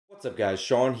What's up guys,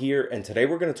 Sean here, and today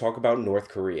we're going to talk about North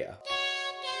Korea.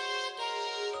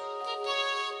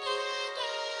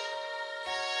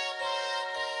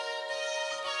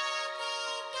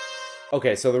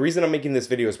 Okay, so the reason I'm making this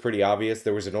video is pretty obvious.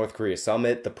 There was a North Korea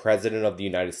summit. The President of the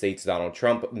United States, Donald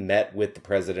Trump, met with the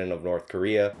President of North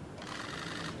Korea.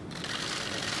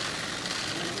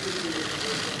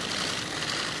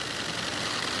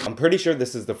 I'm pretty sure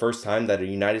this is the first time that a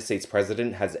United States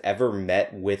president has ever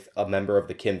met with a member of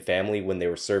the Kim family when they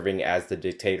were serving as the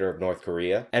dictator of North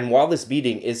Korea. And while this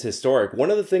meeting is historic, one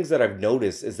of the things that I've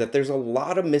noticed is that there's a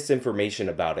lot of misinformation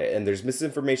about it. And there's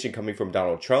misinformation coming from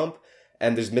Donald Trump,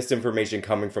 and there's misinformation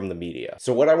coming from the media.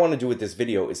 So what I want to do with this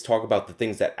video is talk about the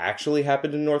things that actually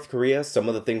happened in North Korea, some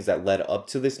of the things that led up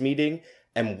to this meeting,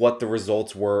 and what the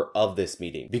results were of this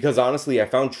meeting. Because honestly, I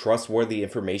found trustworthy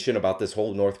information about this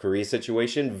whole North Korea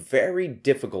situation very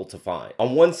difficult to find.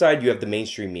 On one side, you have the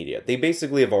mainstream media. They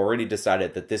basically have already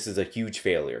decided that this is a huge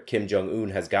failure. Kim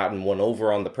Jong-un has gotten one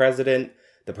over on the president.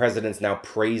 The president's now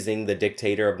praising the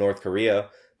dictator of North Korea.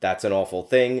 That's an awful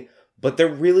thing. But they're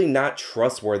really not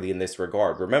trustworthy in this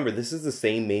regard. Remember, this is the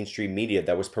same mainstream media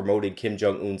that was promoting Kim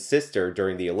Jong-un's sister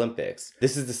during the Olympics.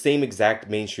 This is the same exact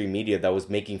mainstream media that was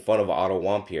making fun of Otto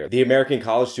Warmbier, the American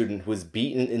college student who was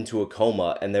beaten into a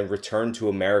coma and then returned to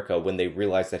America when they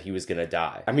realized that he was gonna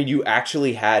die. I mean, you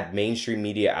actually had mainstream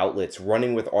media outlets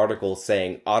running with articles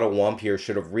saying Otto Warmbier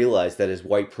should have realized that his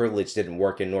white privilege didn't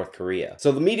work in North Korea.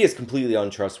 So the media is completely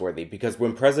untrustworthy because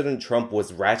when President Trump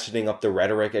was ratcheting up the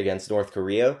rhetoric against North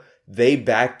Korea, they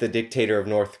backed the dictator of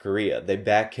North Korea. They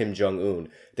backed Kim Jong-un.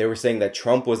 They were saying that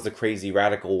Trump was the crazy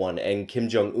radical one and Kim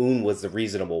Jong-un was the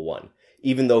reasonable one,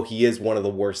 even though he is one of the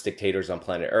worst dictators on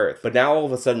planet Earth. But now all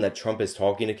of a sudden that Trump is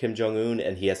talking to Kim Jong-un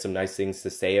and he has some nice things to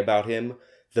say about him,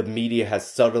 the media has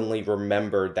suddenly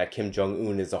remembered that Kim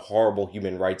Jong-un is a horrible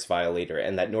human rights violator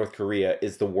and that North Korea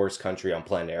is the worst country on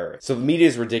planet Earth. So the media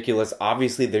is ridiculous.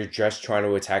 Obviously, they're just trying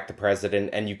to attack the president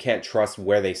and you can't trust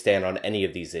where they stand on any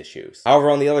of these issues. However,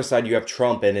 on the other side, you have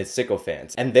Trump and his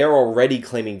sycophants, and they're already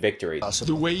claiming victory.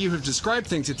 The way you have described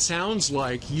things, it sounds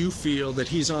like you feel that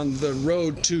he's on the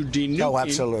road to denuclearizing. Oh,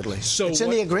 absolutely. So it's in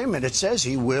the agreement. It says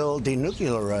he will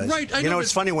denuclearize. Right. You know,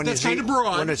 it's funny when you see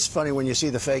it's funny when you see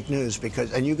the fake news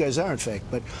because, and you guys aren't fake,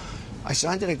 but I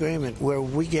signed an agreement where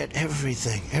we get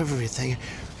everything.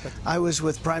 I was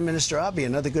with Prime Minister Abe,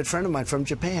 another good friend of mine from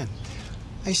Japan.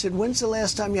 I said, when's the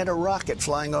last time you had a rocket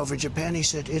flying over Japan? He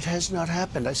said, it has not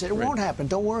happened. I said, it won't happen.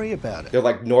 Don't worry about it. They're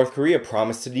like, North Korea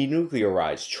promised to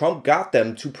denuclearize. Trump got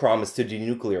them to promise to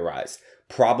denuclearize.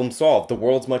 Problem solved. The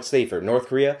world's much safer. North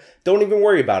Korea, don't even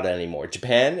worry about it anymore.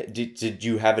 Japan, did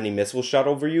you have any missiles shot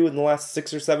over you in the last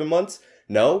 6 or 7 months?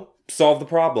 No? Solve the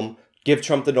problem. Give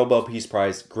Trump the Nobel Peace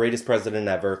Prize, greatest president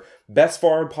ever, best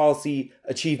foreign policy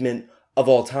achievement of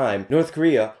all time. North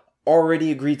Korea already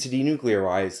agreed to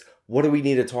denuclearize. What do we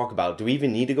need to talk about? Do we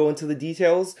even need to go into the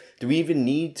details? Do we even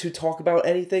need to talk about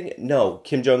anything? No.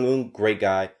 Kim Jong-un, great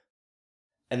guy.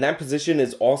 And that position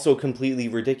is also completely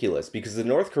ridiculous because the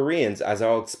North Koreans, as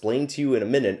I'll explain to you in a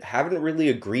minute, haven't really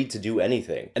agreed to do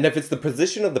anything. And if it's the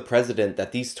position of the president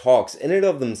that these talks in and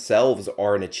of themselves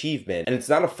are an achievement, and it's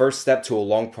not a first step to a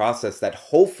long process that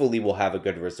hopefully will have a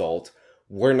good result,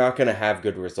 we're not going to have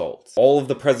good results. All of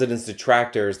the president's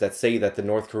detractors that say that the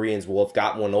North Koreans will have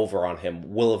gotten one over on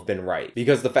him will have been right.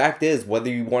 Because the fact is, whether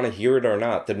you want to hear it or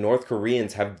not, the North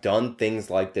Koreans have done things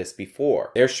like this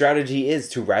before. Their strategy is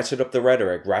to ratchet up the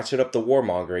rhetoric, ratchet up the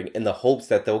warmongering in the hopes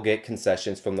that they'll get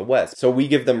concessions from the West. So we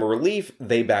give them a relief,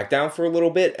 they back down for a little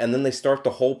bit, and then they start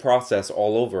the whole process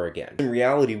all over again. In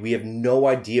reality, we have no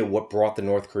idea what brought the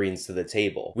North Koreans to the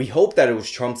table. We hope that it was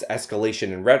Trump's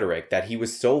escalation in rhetoric, that he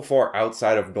was so far outside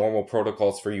of normal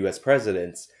protocols for US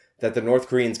presidents that the North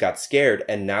Koreans got scared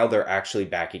and now they're actually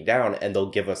backing down and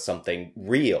they'll give us something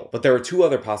real. But there are two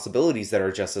other possibilities that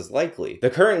are just as likely.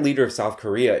 The current leader of South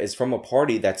Korea is from a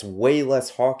party that's way less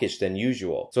hawkish than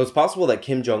usual. So it's possible that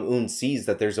Kim Jong-un sees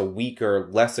that there's a weaker,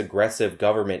 less aggressive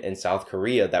government in South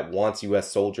Korea that wants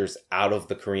US soldiers out of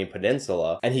the Korean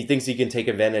peninsula, and he thinks he can take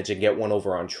advantage and get one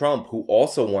over on Trump, who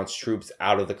also wants troops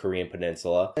out of the Korean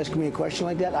peninsula. Ask me a question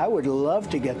like that. I would love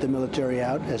to get the military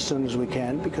out as soon as we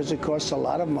can because it costs a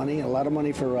lot of money. A lot of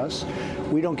money for us.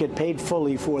 We don't get paid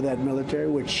fully for that military,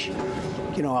 which,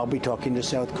 you know, I'll be talking to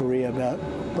South Korea about.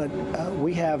 But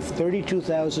we have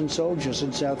 32,000 soldiers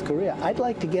in South Korea. I'd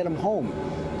like to get them home.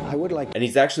 I would like. And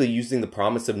he's actually using the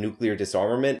promise of nuclear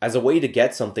disarmament as a way to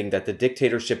get something that the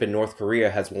dictatorship in North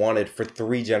Korea has wanted for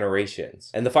 3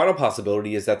 generations. And the final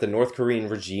possibility is that the North Korean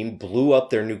regime blew up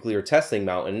their nuclear testing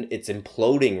mountain. It's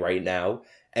imploding right now.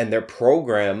 and their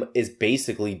program is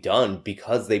basically done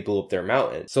because they blew up their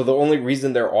mountain. So the only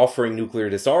reason they're offering nuclear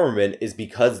disarmament is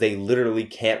because they literally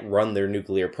can't run their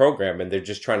nuclear program, and they're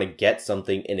just trying to get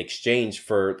something in exchange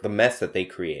for the mess that they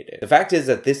created. The fact is,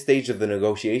 at this stage of the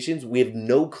negotiations, we have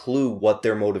no clue what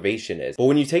their motivation is. But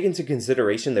when you take into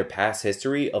consideration their past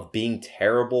history of being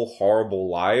terrible, horrible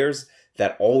liars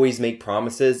that always make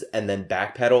promises and then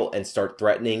backpedal and start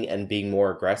threatening and being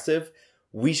more aggressive,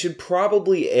 we should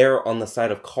probably err on the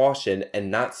side of caution and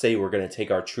not say we're going to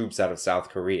take our troops out of South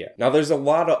Korea. Now, there's a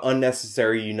lot of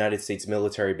unnecessary United States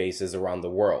military bases around the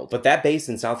world, but that base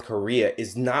in South Korea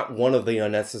is not one of the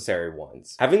unnecessary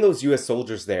ones. Having those US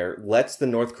soldiers there lets the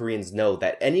North Koreans know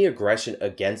that any aggression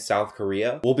against South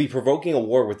Korea will be provoking a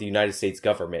war with the United States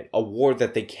government, a war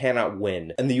that they cannot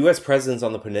win. And the US presence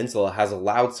on the peninsula has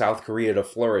allowed South Korea to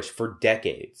flourish for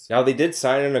decades. Now, they did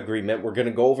sign an agreement. We're going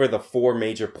to go over the 4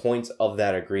 major points of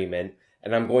that agreement,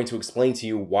 and I'm going to explain to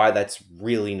you why that's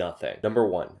really nothing. Number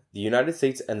 1, the United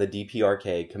States and the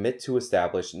DPRK commit to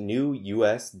establish new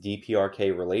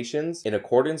US-DPRK relations in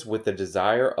accordance with the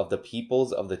desire of the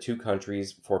peoples of the two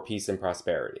countries for peace and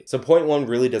prosperity. So point 1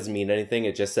 really doesn't mean anything.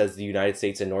 It just says the United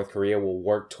States and North Korea will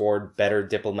work toward better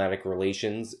diplomatic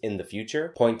relations in the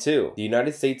future. Point 2, the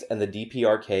United States and the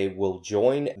DPRK will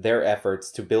join their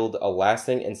efforts to build a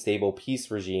lasting and stable peace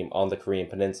regime on the Korean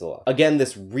Peninsula. Again,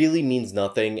 this really means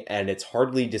nothing, and it's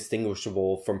hardly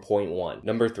distinguishable from point 1.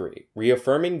 Number 3,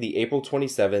 reaffirming the April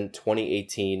 27,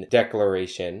 2018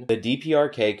 declaration, the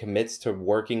DPRK commits to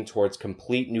working towards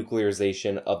complete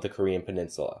nuclearization of the Korean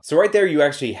Peninsula. So right there you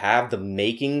actually have the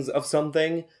makings of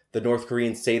something. The North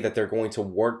Koreans say that they're going to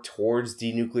work towards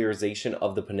denuclearization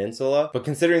of the peninsula, but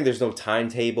considering there's no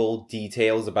timetable,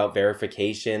 details about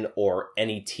verification, or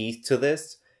any teeth to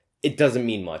this, it doesn't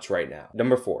mean much right now.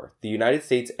 Number 4, the United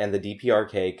States and the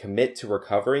DPRK commit to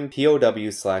recovering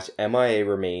POW/MIA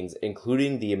remains,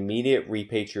 including the immediate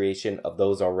repatriation of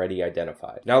those already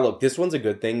identified. Now look, this one's a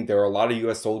good thing. There are a lot of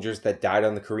US soldiers that died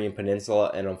on the Korean Peninsula,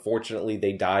 and unfortunately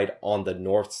they died on the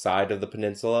north side of the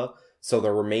peninsula, so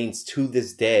their remains to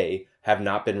this day have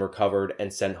not been recovered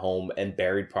and sent home and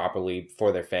buried properly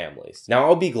for their families. Now,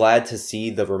 I'll be glad to see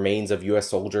the remains of US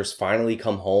soldiers finally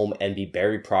come home and be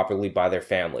buried properly by their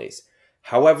families.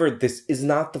 However, this is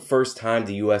not the first time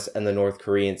the US and the North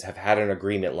Koreans have had an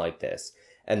agreement like this.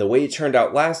 And the way it turned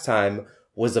out last time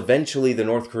was eventually the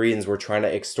North Koreans were trying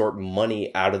to extort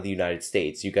money out of the United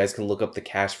States. You guys can look up the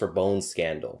Cash for Bones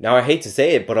scandal. Now, I hate to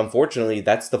say it, but unfortunately,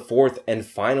 that's the 4th and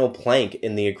final plank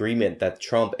in the agreement that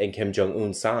Trump and Kim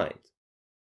Jong-un signed.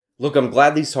 Look, I'm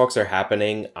glad these talks are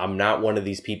happening. I'm not one of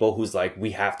these people who's like,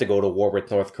 we have to go to war with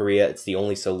North Korea. It's the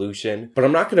only solution. But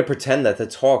I'm not going to pretend that the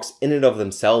talks in and of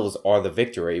themselves are the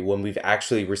victory when we've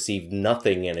actually received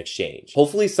nothing in exchange.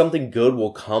 Hopefully something good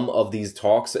will come of these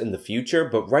talks in the future,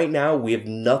 but right now we have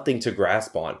nothing to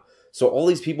grasp on. So all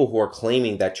these people who are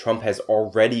claiming that Trump has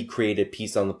already created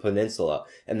peace on the peninsula,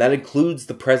 and that includes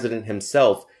the president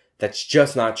himself, that's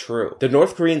just not true. The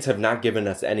North Koreans have not given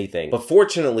us anything. But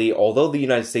fortunately, although the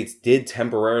United States did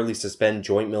temporarily suspend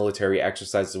joint military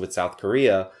exercises with South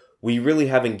Korea, we really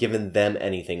haven't given them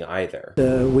anything either.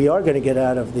 We are going to get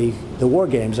out of the war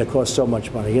games that cost so much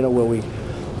money, you know,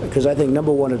 because I think,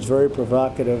 number 1, it's very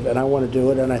provocative, and I want to do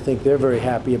it, and I think they're very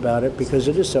happy about it because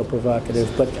it is so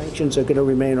provocative. But sanctions are going to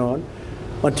remain on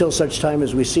until such time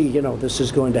as we see, you know, this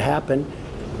is going to happen.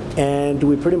 And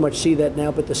we pretty much see that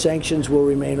now, but the sanctions will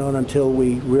remain on until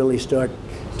we really start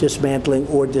dismantling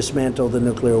or dismantle the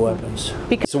nuclear weapons.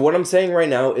 So what I'm saying right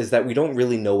now is that we don't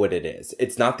really know what it is.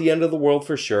 It's not the end of the world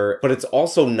for sure, but it's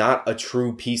also not a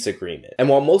true peace agreement. And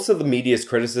while most of the media's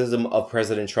criticism of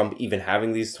President Trump even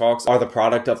having these talks are the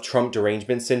product of Trump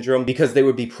derangement syndrome because they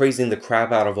would be praising the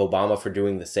crap out of Obama for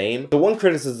doing the same, the one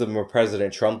criticism of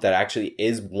President Trump that actually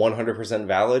is 100%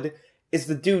 valid is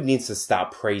the dude needs to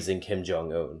stop praising Kim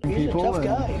Jong-un. He's a tough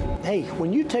guy. Hey,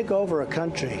 when you take over a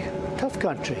country, tough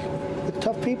country, with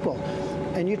tough people,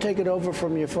 and you take it over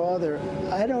from your father,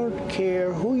 I don't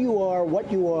care who you are, what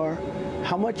you are,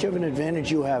 how much of an advantage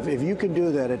you have. If you can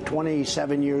do that at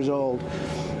 27 years old,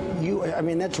 I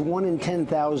mean, that's 1 in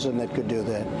 10,000 that could do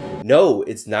that. No,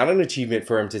 it's not an achievement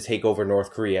for him to take over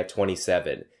North Korea at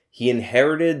 27. He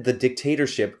inherited the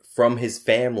dictatorship from his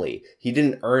family. He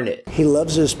didn't earn it. He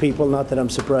loves his people, not that I'm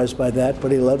surprised by that, but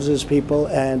he loves his people.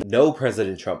 And no,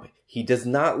 President Trump, he does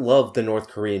not love the North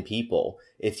Korean people.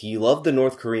 If he loved the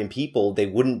North Korean people, they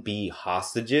wouldn't be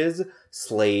hostages,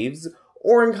 slaves,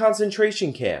 or in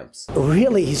concentration camps.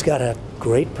 Really, he's got a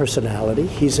great personality.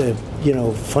 He's a,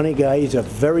 funny guy. He's a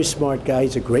very smart guy.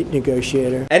 He's a great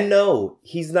negotiator. And no,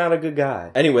 he's not a good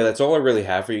guy. Anyway, that's all I really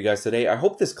have for you guys today. I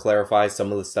hope this clarifies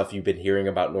some of the stuff you've been hearing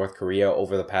about North Korea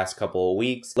over the past couple of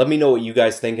weeks. Let me know what you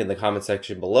guys think in the comment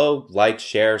section below. Like,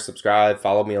 share, subscribe,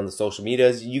 follow me on the social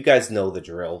medias. You guys know the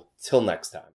drill. Till next time.